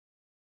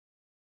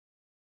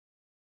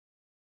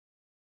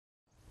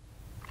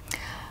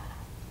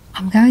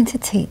I'm going to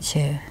teach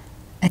you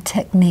a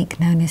technique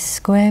known as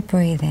square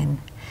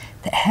breathing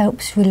that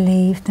helps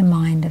relieve the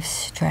mind of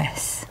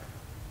stress.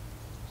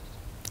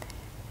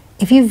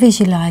 If you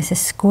visualise a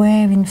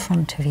square in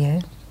front of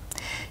you,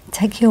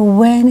 take your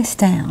awareness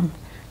down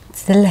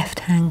to the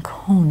left-hand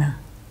corner.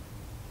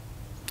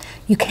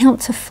 You count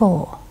to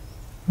 4,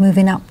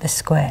 moving up the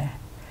square.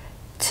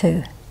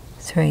 2,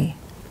 3,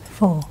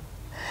 4.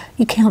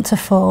 You count to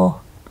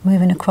 4,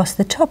 moving across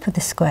the top of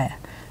the square.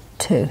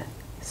 2,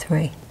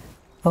 3,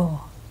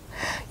 4.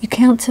 You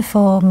count to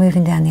 4,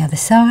 moving down the other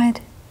side.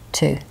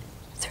 2,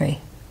 3,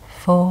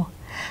 4.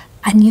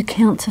 And you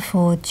count to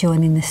 4,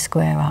 joining the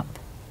square up.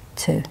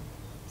 2,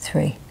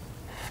 3,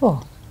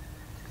 4.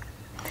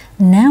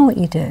 Now what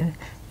you do,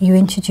 you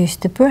introduce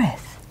the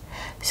breath.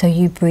 So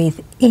you breathe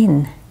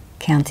in,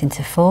 counting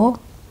to 4.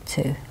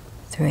 2,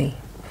 3,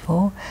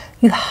 4.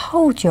 You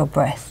hold your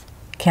breath,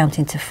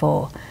 counting to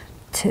 4.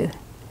 2,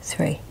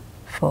 3,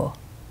 4.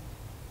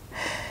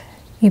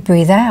 You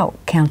breathe out,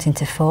 counting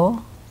to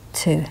 4.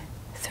 2,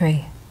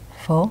 3,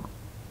 4.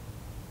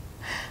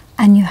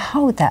 And you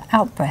hold that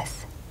out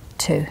breath.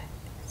 2,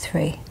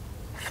 3,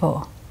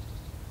 4.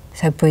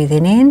 So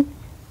breathing in,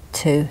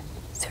 2,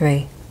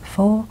 3,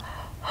 4.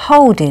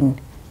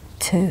 Holding,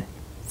 2,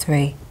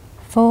 3,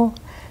 4.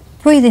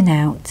 Breathing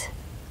out,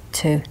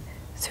 2,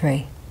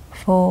 3,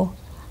 4.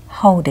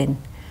 Holding,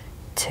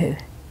 2,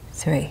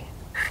 3,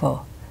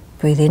 4.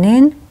 Breathing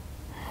in.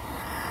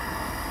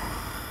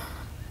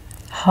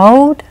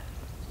 Hold.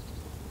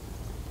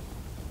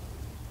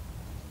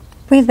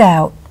 Breathe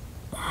out.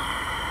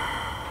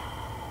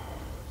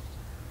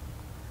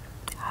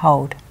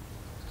 Hold.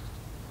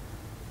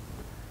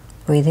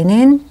 Breathing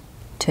in.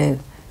 2,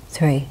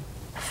 3,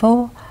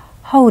 4.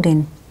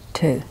 Holding.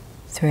 2,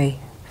 3,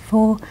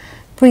 4.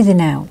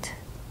 Breathing out.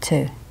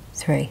 2,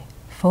 3,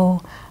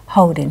 4.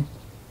 Holding.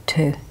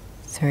 2,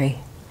 3,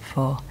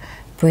 4.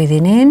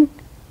 Breathing in.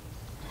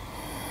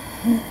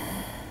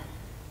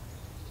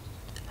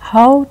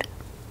 Hold.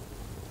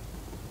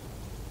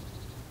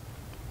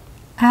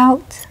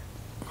 Out.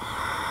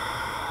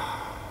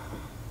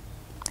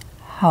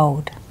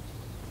 Hold.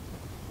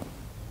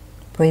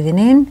 Breathing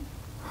in.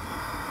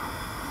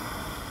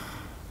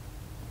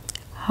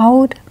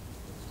 Hold.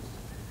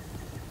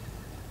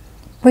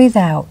 Breathe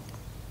out.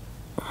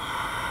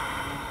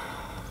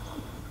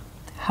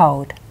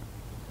 Hold.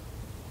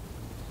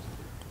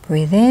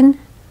 Breathe in.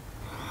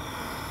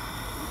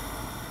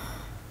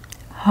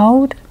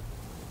 Hold.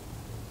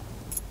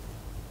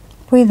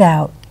 Breathe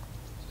out.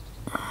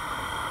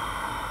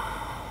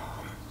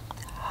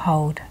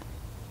 Hold.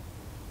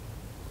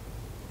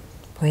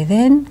 Breathe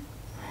in.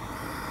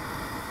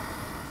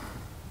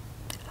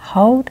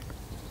 Hold.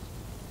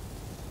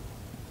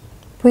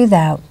 Breathe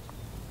out.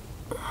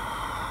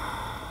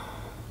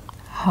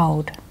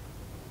 Hold.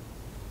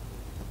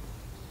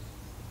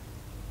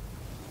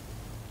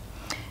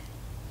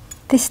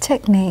 This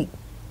technique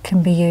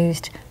can be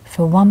used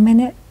for 1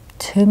 minute,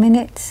 2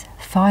 minutes,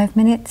 5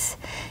 minutes.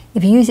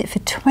 If you use it for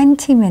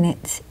 20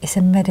 minutes, it's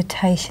a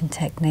meditation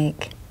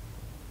technique.